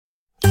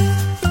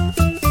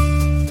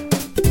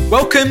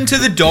Welcome to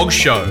The Dog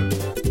Show,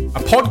 a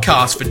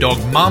podcast for dog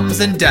mums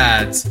and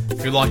dads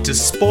who like to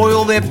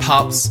spoil their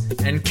pups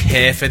and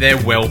care for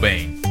their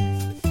well-being.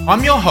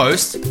 I'm your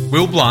host,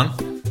 Will Blunt,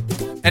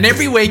 and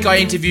every week I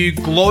interview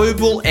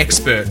global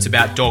experts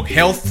about dog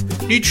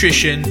health,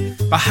 nutrition,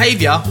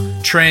 behaviour,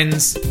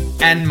 trends,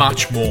 and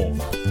much more.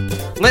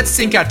 Let's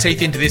sink our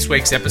teeth into this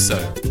week's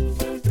episode.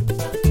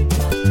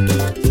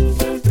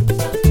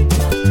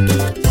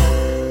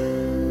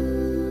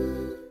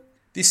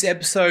 This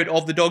episode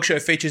of The Dog Show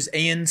features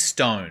Ian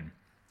Stone.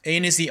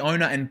 Ian is the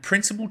owner and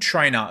principal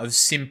trainer of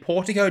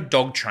Simportico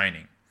Dog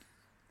Training.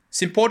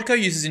 Simportico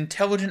uses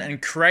intelligent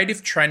and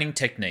creative training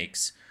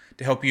techniques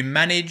to help you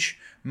manage,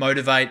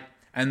 motivate,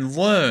 and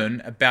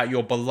learn about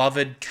your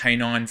beloved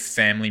canine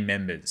family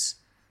members.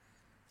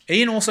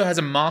 Ian also has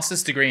a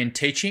master's degree in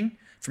teaching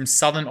from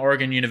Southern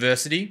Oregon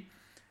University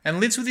and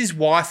lives with his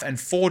wife and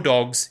 4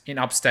 dogs in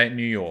upstate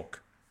New York.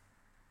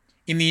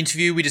 In the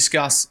interview, we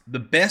discuss the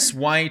best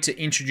way to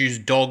introduce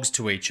dogs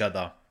to each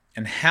other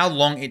and how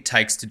long it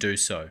takes to do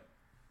so.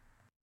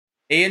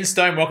 Ian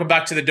Stone, welcome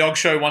back to The Dog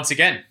Show once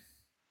again.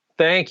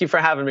 Thank you for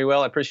having me,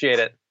 Will. I appreciate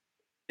it.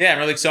 Yeah, I'm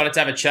really excited to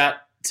have a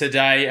chat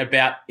today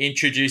about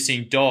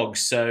introducing dogs.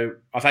 So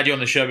I've had you on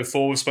the show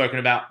before. We've spoken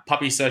about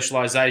puppy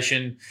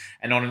socialization,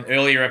 and on an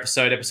earlier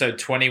episode, episode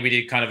 20, we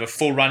did kind of a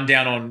full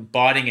rundown on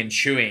biting and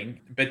chewing.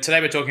 But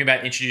today we're talking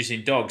about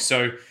introducing dogs.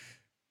 So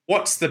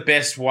what's the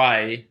best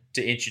way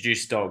to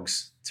introduce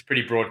dogs? It's a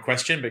pretty broad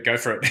question, but go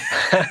for it.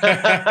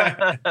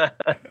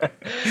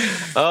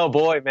 Oh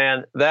boy,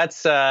 man.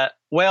 That's,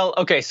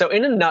 okay. So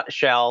in a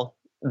nutshell,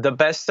 the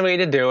best way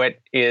to do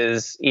it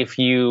is if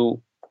the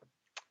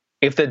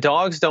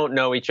dogs don't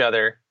know each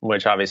other,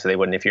 which obviously they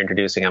wouldn't if you're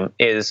introducing them,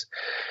 is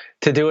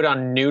to do it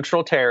on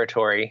neutral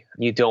territory.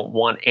 You don't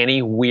want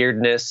any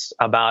weirdness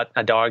about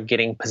a dog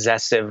getting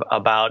possessive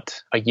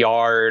about a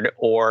yard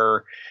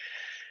or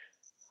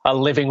a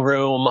living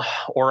room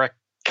or a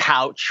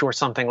couch or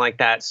something like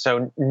that.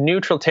 So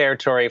neutral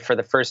territory for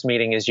the first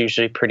meeting is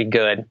usually pretty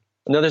good.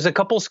 Now, there's a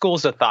couple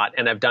schools of thought,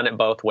 and I've done it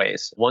both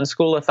ways. One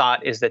school of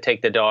thought is to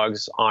take the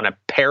dogs on a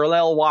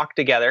parallel walk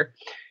together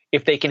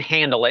if they can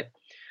handle it.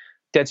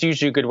 That's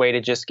usually a good way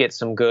to just get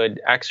some good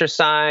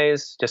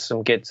exercise, get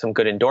some good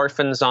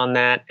endorphins on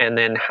that, and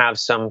then have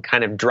some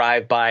kind of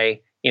drive-by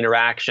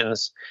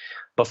interactions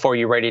before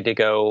you're ready to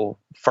go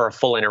for a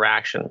full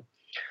interaction.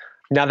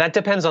 Now, that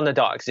depends on the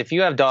dogs. If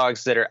you have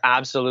dogs that are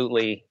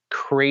absolutely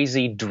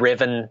crazy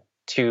driven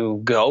to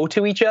go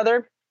to each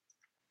other,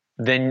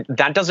 then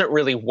that doesn't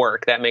really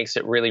work. That makes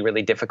it really,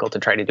 really difficult to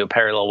try to do a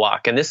parallel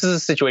walk. And this is a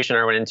situation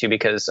I run into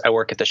because I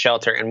work at the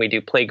shelter and we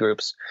do play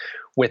groups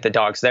with the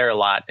dogs there a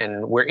lot.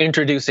 And we're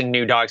introducing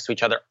new dogs to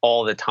each other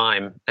all the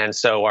time. And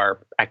so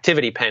our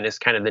activity pen is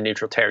kind of the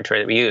neutral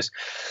territory that we use.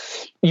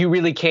 You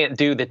really can't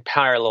do the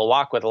parallel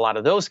walk with a lot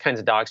of those kinds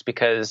of dogs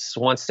because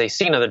once they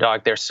see another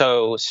dog, they're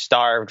so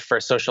starved for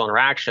social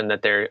interaction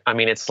that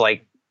it's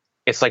like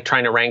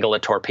trying to wrangle a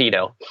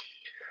torpedo.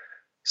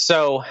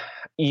 So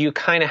you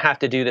kind of have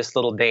to do this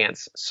little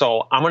dance.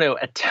 So I'm going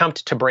to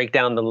attempt to break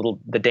down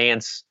the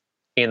dance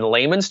in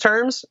layman's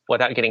terms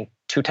without getting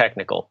too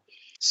technical.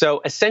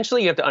 So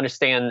essentially, you have to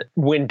understand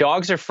when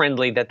dogs are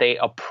friendly that they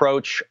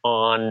approach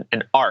on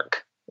an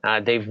arc.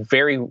 They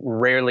very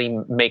rarely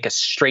make a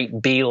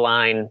straight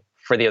beeline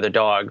for the other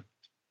dog.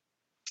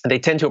 They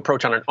tend to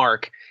approach on an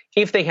arc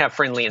if they have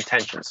friendly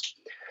intentions.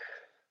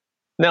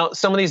 Now,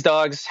 some of these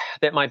dogs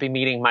that might be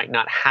meeting might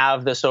not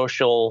have the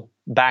social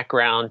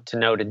background to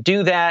know to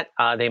do that.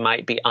 They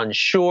might be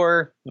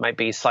unsure, might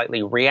be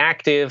slightly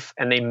reactive,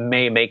 and they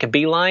may make a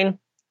beeline,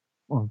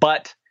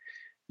 but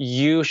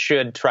you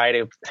should try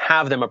to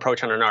have them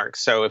approach on an arc.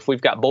 So if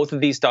we've got both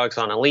of these dogs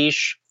on a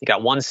leash, you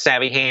got one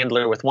savvy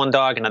handler with one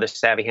dog, another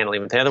savvy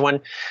handler with the other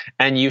one,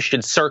 and you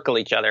should circle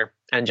each other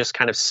and just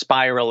kind of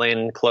spiral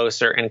in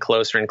closer and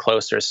closer and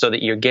closer so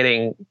that you're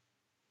getting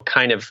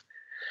kind of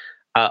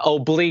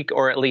oblique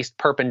or at least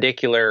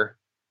perpendicular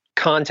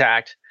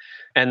contact.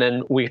 And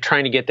then we're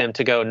trying to get them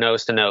to go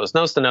nose to nose.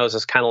 Nose to nose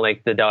is kind of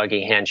like the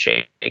doggy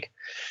handshake.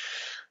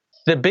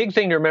 The big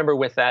thing to remember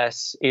with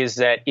this is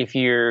that if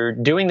you're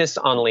doing this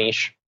on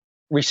leash,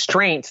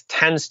 restraint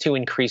tends to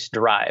increase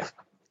drive.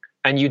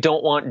 And you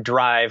don't want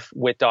drive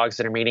with dogs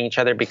that are meeting each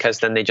other because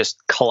then they just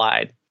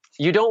collide.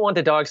 You don't want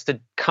the dogs to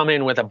come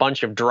in with a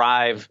bunch of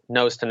drive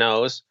nose to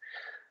nose.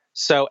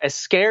 So as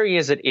scary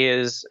as it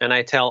is, and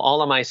I tell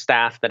all of my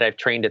staff that I've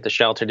trained at the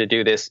shelter to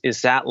do this,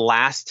 is that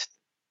last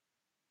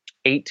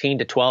 18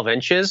 to 12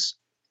 inches,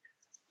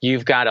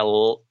 you've got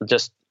to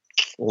just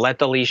let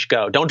the leash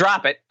go. Don't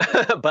drop it,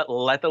 but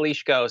let the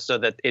leash go so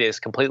that it is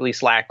completely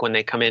slack when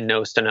they come in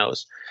nose to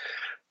nose.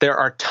 There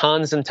are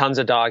tons and tons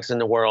of dogs in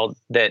the world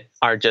that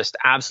are just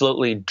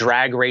absolutely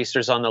drag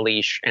racers on the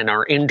leash and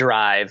are in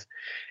drive.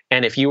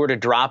 And if you were to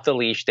drop the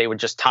leash, they would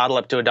just toddle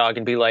up to a dog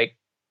and be like,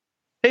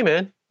 "Hey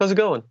man, how's it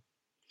going?"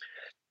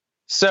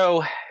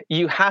 So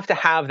you have to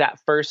have that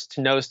first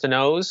nose to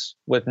nose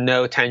with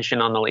no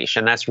tension on the leash.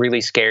 And that's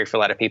really scary for a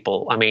lot of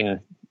people. I mean,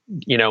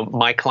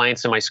 my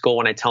clients in my school,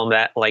 when I tell them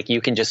that, like,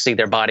 you can just see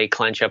their body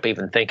clench up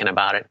even thinking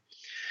about it.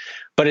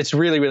 But it's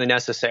really, really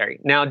necessary.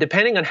 Now,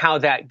 depending on how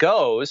that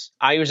goes,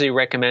 I usually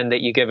recommend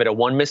that you give it a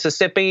 1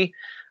 Mississippi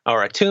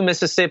or a 2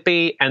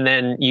 Mississippi, and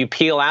then you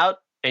peel out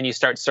and you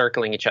start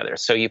circling each other.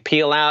 So you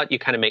peel out, you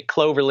kind of make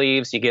clover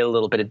leaves, you get a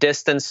little bit of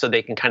distance so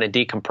they can kind of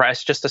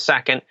decompress just a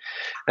second,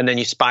 and then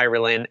you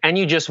spiral in, and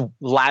you just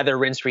lather,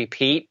 rinse,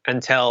 repeat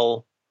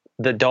until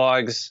the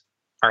dogs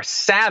are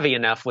savvy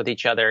enough with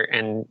each other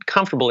and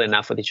comfortable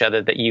enough with each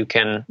other that you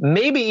can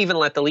maybe even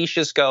let the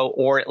leashes go,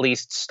 or at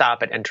least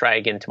stop it and try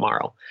again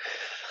tomorrow.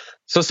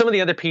 So some of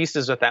the other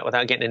pieces with that,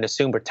 without getting into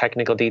super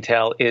technical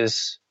detail,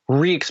 is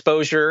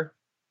re-exposure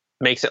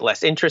makes it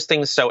less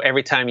interesting. So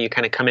every time you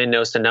kind of come in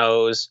nose to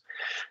nose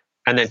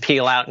and then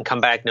peel out and come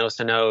back nose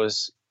to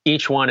nose,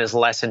 each one is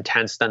less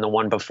intense than the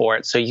one before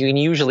it. So you can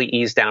usually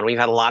ease down. We've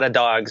had a lot of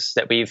dogs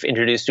that we've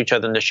introduced to each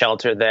other in the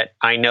shelter that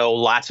I know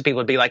lots of people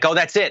would be like, oh,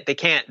 that's it.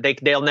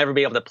 They'll never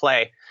be able to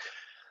play.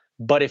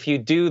 But if you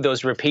do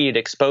those repeated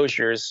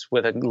exposures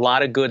with a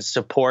lot of good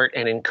support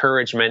and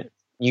encouragement,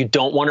 you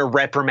don't want to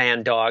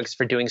reprimand dogs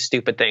for doing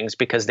stupid things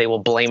because they will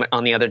blame it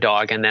on the other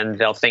dog, and then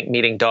they'll think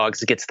meeting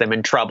dogs gets them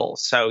in trouble.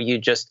 So you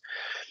just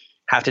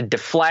have to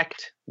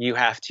deflect. You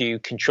have to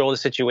control the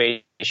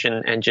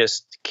situation and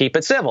just keep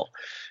it civil.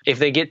 If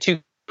they get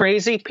too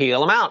crazy, peel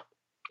them out.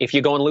 If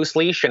you go on loose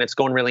leash and it's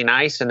going really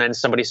nice and then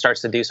somebody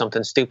starts to do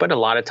something stupid, a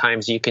lot of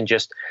times you can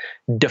just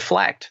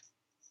deflect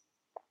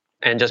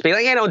and just be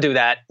like, hey, don't do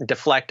that.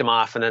 Deflect them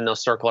off, and then they'll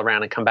circle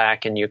around and come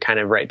back, and you're kind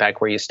of right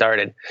back where you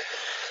started.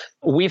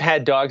 We've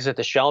had dogs at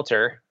the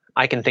shelter.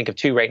 I can think of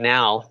 2 right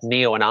now,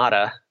 Neo and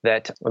Ada,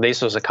 this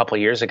was a couple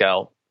of years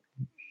ago,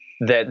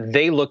 that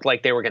they looked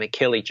like they were going to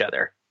kill each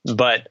other.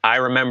 But I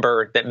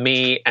remember that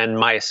me and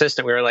my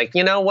assistant, we were like,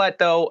 you know what,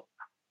 though?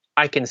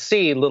 I can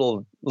see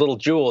little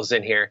jewels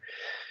in here.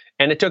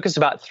 And it took us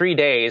about 3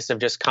 days of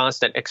just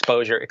constant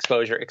exposure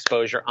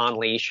on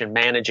leash, and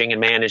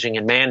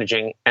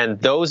managing.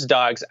 And those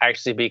dogs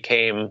actually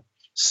became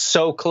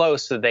so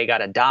close that they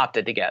got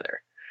adopted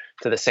together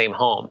to the same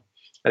home.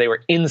 They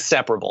were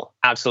inseparable,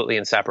 absolutely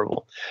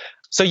inseparable.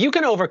 So you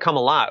can overcome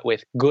a lot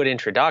with good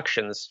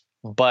introductions,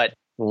 but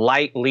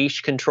light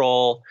leash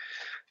control,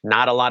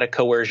 not a lot of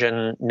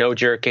coercion, no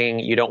jerking.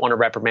 You don't want to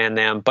reprimand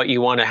them, but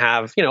you want to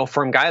have,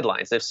 firm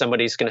guidelines. If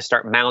somebody's going to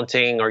start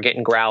mounting or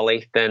getting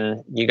growly,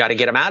 then you got to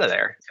get them out of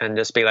there and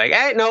just be like,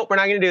 hey, no, we're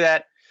not going to do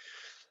that.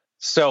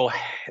 So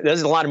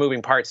there's a lot of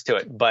moving parts to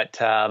it. But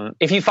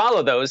if you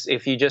follow those,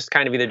 if you just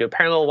kind of either do a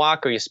parallel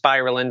walk or you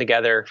spiral in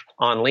together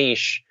on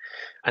leash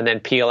and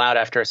then peel out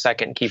after a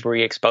second and keep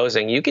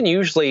re-exposing, you can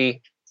usually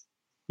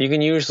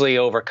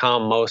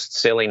overcome most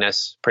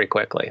silliness pretty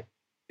quickly.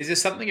 Is there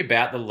something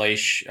about the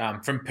leash,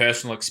 from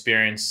personal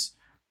experience?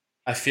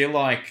 I feel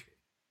like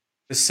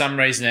for some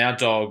reason our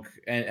dog,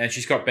 and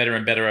she's got better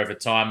and better over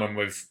time when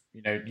we've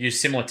used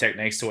similar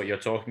techniques to what you're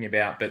talking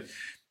about, but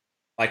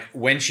like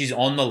when she's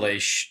on the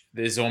leash,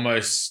 there's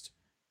almost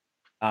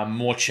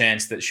more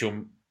chance that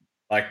she'll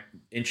like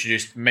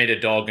meet a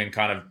dog and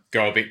kind of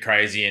go a bit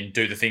crazy and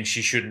do the things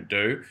she shouldn't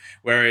do.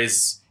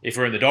 Whereas if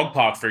we're in the dog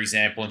park, for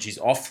example, and she's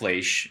off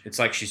leash, it's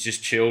like she's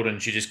just chilled and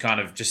she just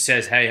kind of just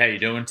says, hey, how you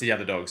doing to the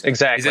other dogs.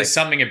 Exactly. Is there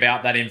something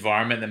about that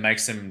environment that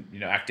makes them,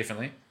 act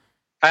differently?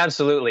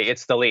 Absolutely.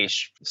 It's the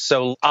leash.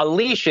 So a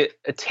leash, it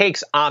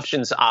takes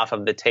options off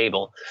of the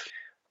table.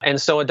 And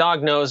so a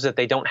dog knows that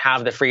they don't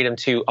have the freedom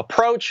to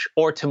approach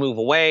or to move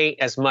away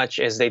as much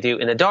as they do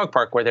in a dog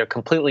park, where they're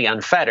completely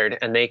unfettered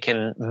and they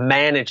can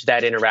manage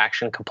that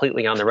interaction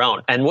completely on their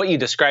own. And what you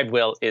described,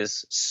 Will,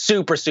 is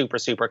super, super,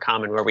 super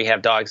common, where we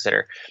have dogs that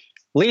are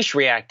leash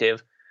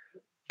reactive,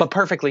 but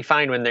perfectly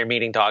fine when they're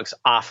meeting dogs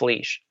off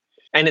leash.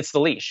 And it's the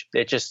leash.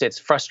 It's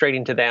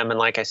frustrating to them. And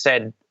like I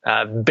said,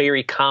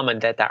 very common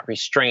that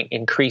restraint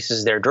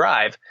increases their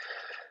drive.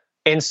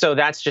 And so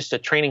that's just a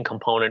training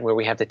component where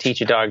we have to teach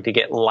a dog to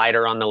get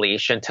lighter on the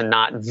leash and to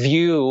not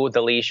view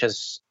the leash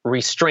as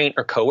restraint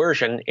or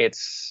coercion.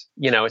 It's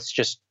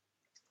just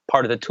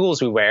part of the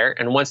tools we wear.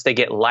 And once they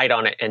get light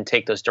on it and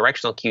take those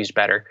directional cues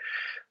better,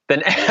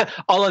 then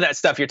all of that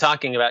stuff you're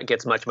talking about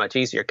gets much, much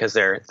easier because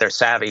they're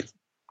savvy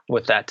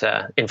with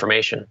that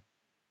information.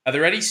 Are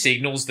there any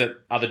signals that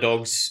other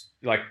dogs,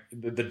 like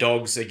the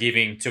dogs, are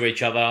giving to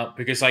each other?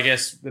 Because I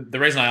guess the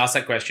reason I ask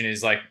that question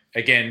is, like,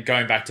 again,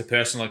 going back to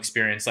personal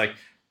experience, like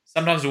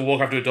sometimes we'll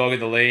walk up to a dog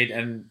in the lead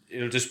and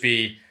it'll just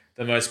be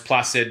the most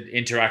placid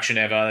interaction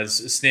ever.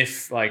 There's a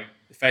sniff, like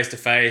face to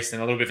face,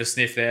 and a little bit of a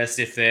sniff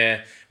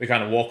there. We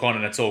kind of walk on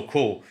and it's all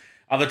cool.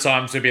 Other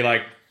times it'll be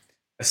like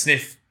a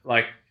sniff,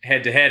 like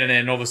head to head, and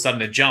then all of a sudden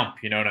a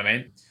jump, you know what I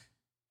mean?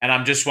 And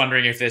I'm just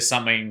wondering if there's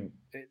something.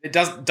 It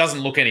doesn't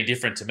look any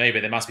different to me,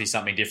 but there must be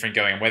something different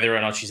going on, whether or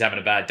not she's having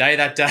a bad day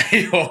that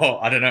day,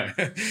 or I don't know.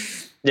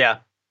 Yeah.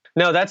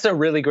 No, that's a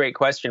really great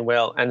question,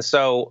 Will. And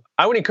so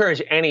I would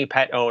encourage any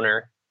pet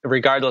owner,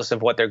 regardless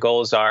of what their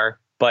goals are,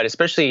 but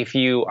especially if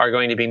you are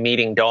going to be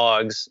meeting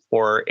dogs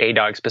or a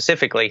dog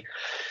specifically,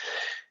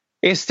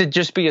 is to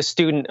just be a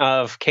student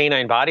of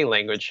canine body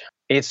language.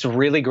 It's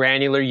really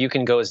granular. You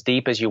can go as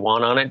deep as you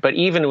want on it. But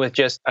even with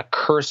just a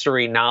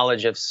cursory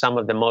knowledge of some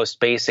of the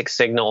most basic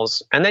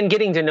signals, and then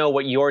getting to know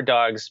what your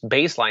dog's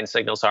baseline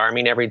signals are. I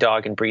mean, every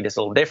dog and breed is a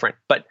little different.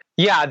 But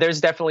yeah,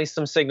 there's definitely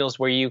some signals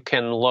where you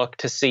can look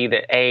to see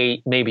that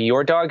A, maybe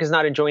your dog is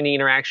not enjoying the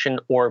interaction,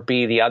 or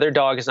B, the other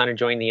dog is not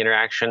enjoying the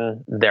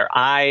interaction. Their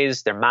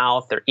eyes, their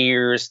mouth, their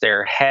ears,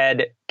 their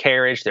head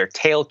carriage, their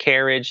tail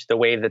carriage, the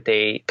way that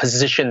they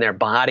position their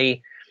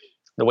body,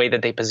 the way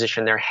that they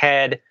position their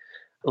head,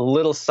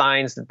 little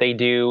signs that they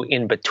do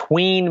in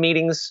between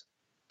meetings.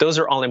 Those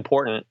are all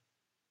important.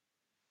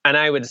 And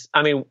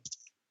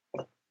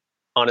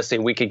honestly,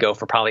 we could go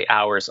for probably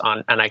hours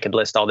on, and I could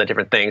list all the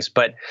different things,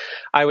 but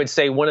I would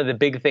say one of the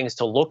big things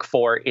to look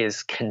for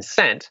is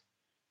consent.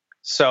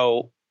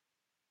 So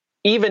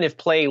even if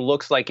play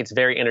looks like it's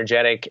very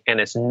energetic and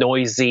it's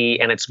noisy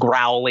and it's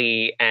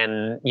growly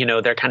and,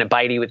 they're kind of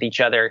bitey with each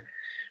other,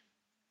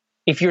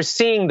 if you're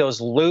seeing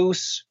those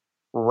loose,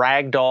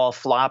 ragdoll,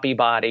 floppy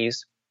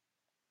bodies,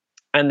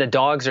 and the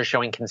dogs are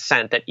showing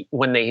consent, that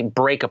when they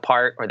break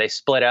apart or they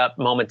split up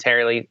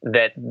momentarily,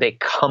 that they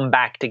come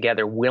back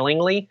together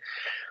willingly,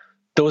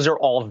 those are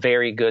all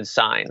very good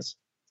signs.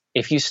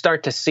 If you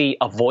start to see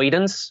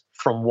avoidance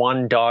from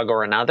one dog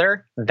or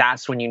another,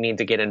 that's when you need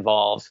to get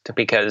involved,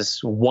 because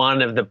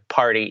one of the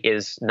party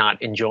is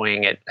not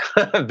enjoying it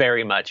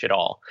very much at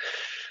all.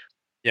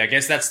 Yeah, I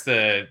guess that's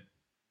the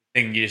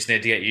thing you just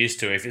need to get used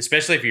to,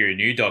 especially if you're a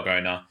new dog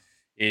owner,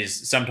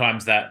 is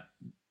sometimes that,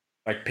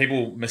 like,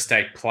 people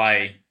mistake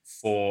play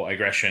for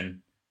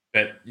aggression,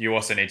 but you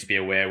also need to be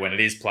aware when it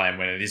is play and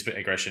when it is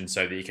aggression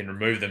so that you can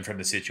remove them from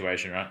the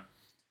situation, right?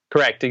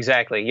 Correct,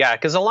 exactly. Yeah,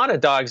 because a lot of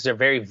dogs are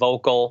very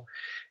vocal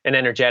and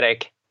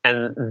energetic,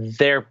 and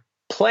their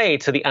play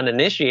to the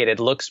uninitiated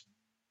looks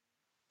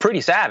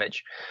pretty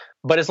savage.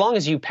 But as long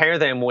as you pair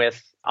them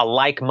with a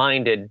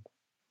like-minded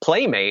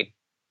playmate,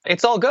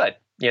 it's all good,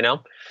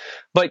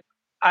 But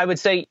I would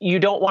say you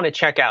don't want to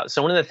check out.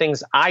 So one of the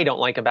things I don't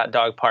like about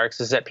dog parks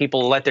is that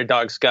people let their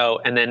dogs go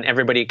and then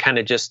everybody kind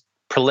of just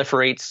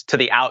proliferates to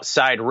the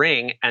outside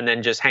ring and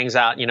then just hangs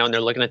out, and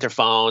they're looking at their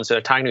phones, or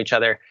they're talking to each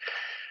other.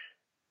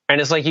 And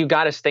it's like, you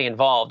got to stay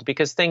involved,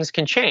 because things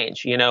can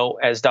change,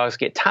 as dogs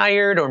get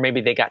tired, or maybe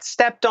they got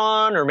stepped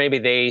on, or maybe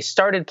they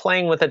started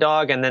playing with a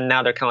dog and then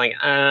now they're kind of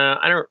like,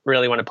 I don't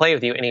really want to play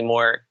with you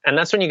anymore. And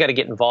that's when you got to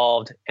get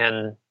involved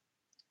and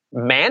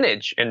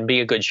manage and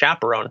be a good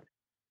chaperone.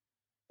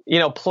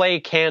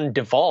 Play can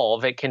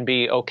devolve. It can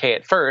be okay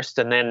at first,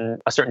 and then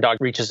a certain dog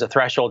reaches a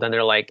threshold and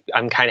they're like,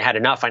 I'm kind of had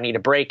enough. I need a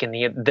break. And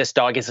this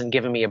dog isn't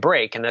giving me a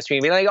break. And that's when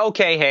you be like,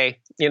 okay, hey,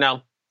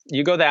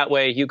 you go that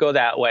way, you go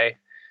that way,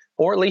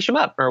 or leash them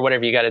up, or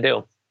whatever you got to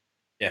do.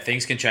 Yeah,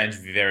 things can change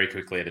very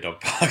quickly at a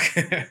dog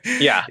park.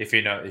 Yeah. If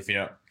you're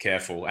not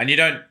careful. And you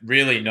don't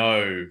really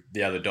know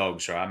the other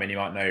dogs, right? I mean, you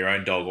might know your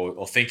own dog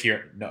or think you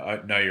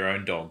know your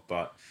own dog,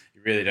 but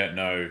you really don't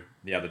know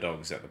the other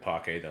dogs at the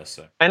park either.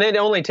 So, and it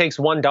only takes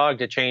one dog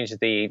to change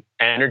the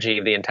energy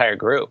of the entire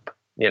group.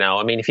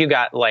 I mean, if you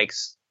got like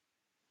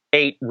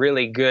 8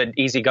 really good,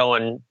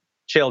 easygoing,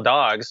 chill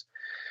dogs,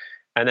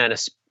 and then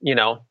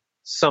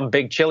some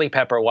big chili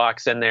pepper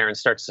walks in there and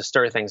starts to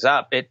stir things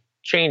up, it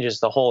changes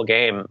the whole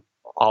game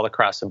all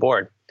across the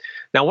board.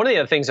 Now, one of the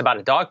other things about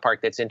a dog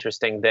park that's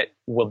interesting that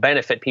will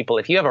benefit people,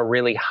 if you have a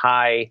really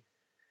high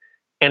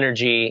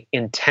energy,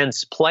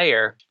 intense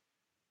player,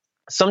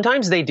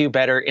 sometimes they do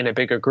better in a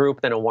bigger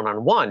group than a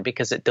one-on-one,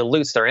 because it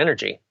dilutes their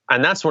energy.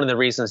 And that's one of the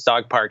reasons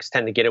dog parks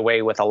tend to get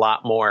away with a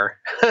lot more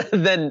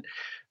than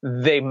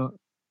they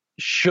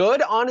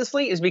should,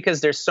 honestly, is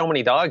because there's so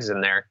many dogs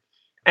in there.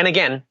 And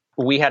again,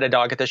 we had a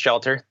dog at the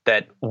shelter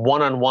that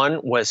one-on-one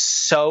was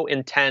so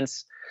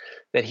intense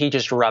that he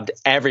just rubbed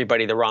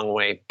everybody the wrong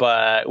way.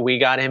 But we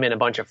got him in a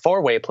bunch of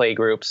 4-way play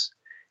groups,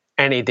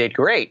 and he did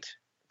great,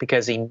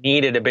 because he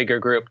needed a bigger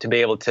group to be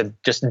able to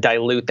just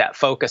dilute that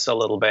focus a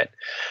little bit.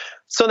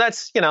 So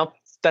that's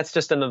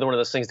just another one of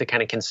those things to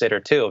kind of consider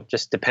too. It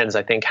just depends,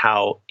 I think,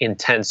 how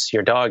intense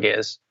your dog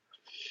is.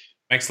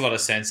 Makes a lot of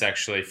sense,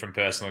 actually, from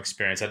personal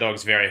experience. Our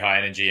dog's very high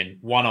energy, and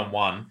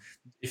one-on-one,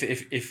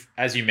 if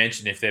as you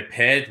mentioned, if they're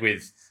paired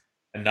with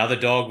another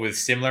dog with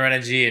similar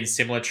energy and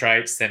similar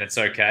traits, then it's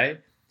okay.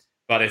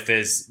 But if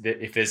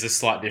there's a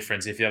slight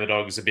difference, if the other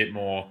dog is a bit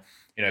more,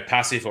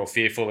 passive or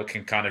fearful, it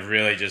can kind of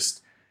really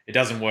it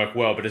doesn't work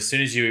well. But as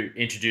soon as you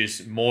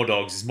introduce more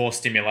dogs, there's more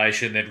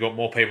stimulation. They've got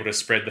more people to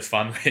spread the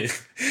fun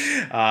with.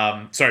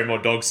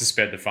 More dogs to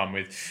spread the fun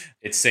with.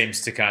 It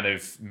seems to kind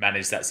of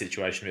manage that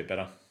situation a bit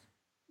better.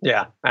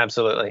 Yeah,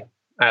 absolutely.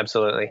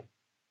 Absolutely.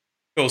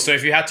 Cool. So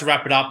if you had to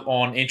wrap it up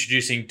on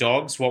introducing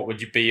dogs, what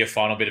would be your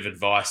final bit of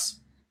advice?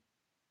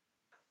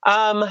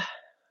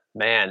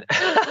 Man,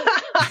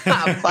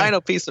 final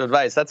piece of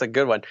advice. That's a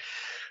good one.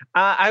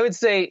 I would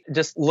say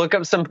just look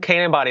up some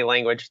canine body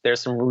language.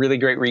 There's some really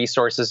great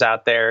resources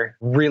out there,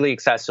 really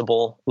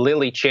accessible.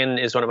 Lily Chin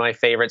is one of my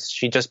favorites.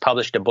 She just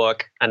published a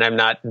book, and I'm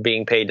not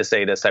being paid to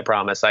say this, I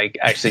promise. I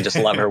actually just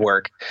love her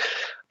work.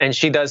 And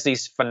she does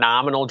these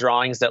phenomenal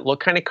drawings that look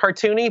kind of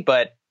cartoony,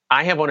 but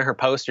I have one of her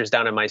posters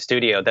down in my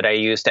studio that I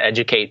use to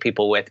educate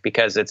people with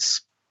because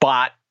it's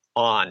spot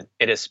on.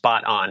 It is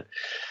spot on.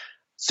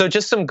 So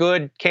just some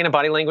good canine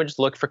body language.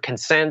 Look for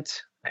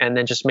consent, and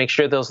then just make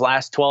sure those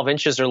last 12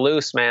 inches are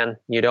loose, man.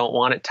 You don't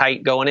want it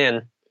tight going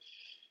in.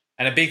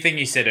 And a big thing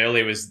you said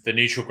earlier was the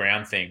neutral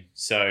ground thing.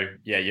 So,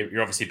 yeah,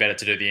 you're obviously better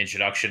to do the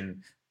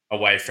introduction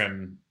away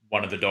from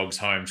one of the dog's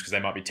homes because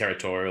they might be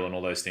territorial and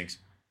all those things.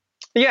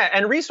 Yeah,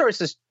 and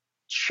resources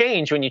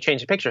change when you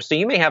change the picture. So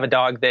you may have a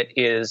dog that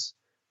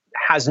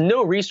has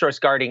no resource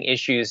guarding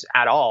issues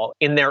at all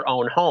in their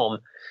own home.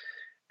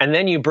 And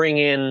then you bring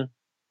in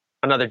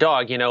another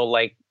dog,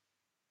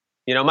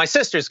 my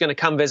sister's going to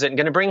come visit and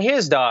going to bring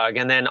his dog.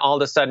 And then all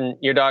of a sudden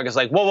your dog is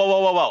like, whoa, whoa,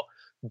 whoa, whoa, whoa.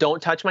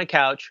 Don't touch my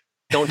couch.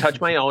 Don't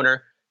touch my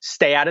owner.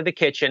 Stay out of the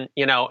kitchen,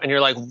 and you're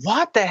like,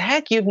 what the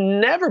heck? You've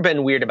never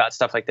been weird about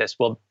stuff like this.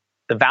 Well,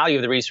 the value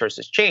of the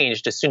resources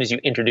changed as soon as you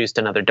introduced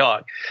another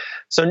dog.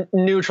 So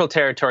neutral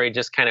territory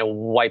just kind of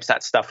wipes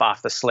that stuff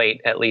off the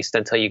slate, at least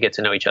until you get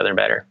to know each other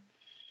better.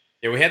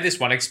 Yeah, we had this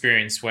one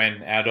experience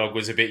when our dog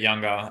was a bit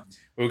younger.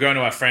 We were going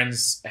to our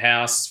friend's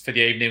house for the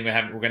evening.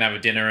 We're going to have a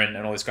dinner and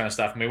all this kind of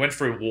stuff. And we went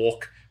for a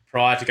walk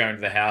prior to going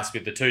to the house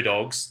with the two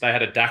dogs. They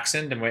had a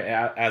Dachshund and we're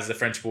out as the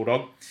French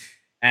Bulldog.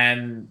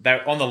 And they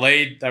on the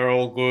lead, they were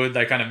all good.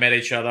 They kind of met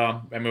each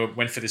other and we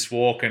went for this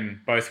walk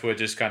and both were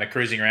just kind of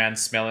cruising around,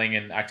 smelling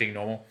and acting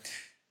normal.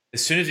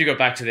 As soon as we got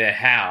back to their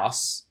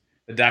house,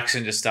 the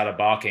Dachshund just started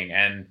barking.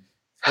 And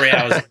 3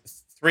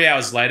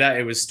 hours later,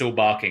 it was still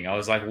barking. I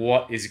was like,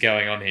 what is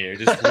going on here? It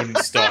just wouldn't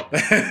stop.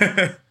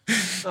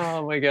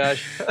 Oh, my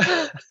gosh.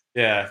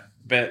 Yeah,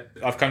 but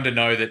I've come to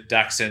know that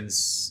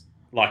Dachshunds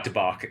like to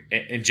bark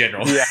in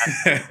general.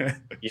 Yeah.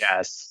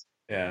 Yes.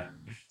 Yeah.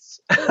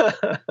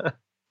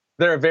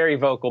 They're a very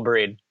vocal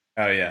breed.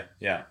 Oh, yeah.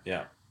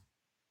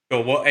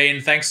 Cool. Well,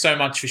 Ian, thanks so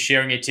much for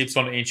sharing your tips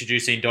on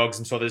introducing dogs.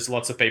 I'm sure there's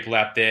lots of people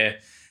out there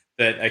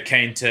that are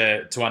keen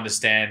to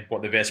understand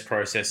what the best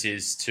process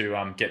is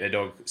to get their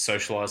dog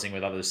socializing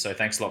with others. So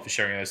thanks a lot for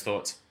sharing those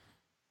thoughts.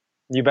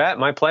 You bet.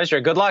 My pleasure.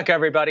 Good luck,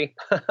 everybody.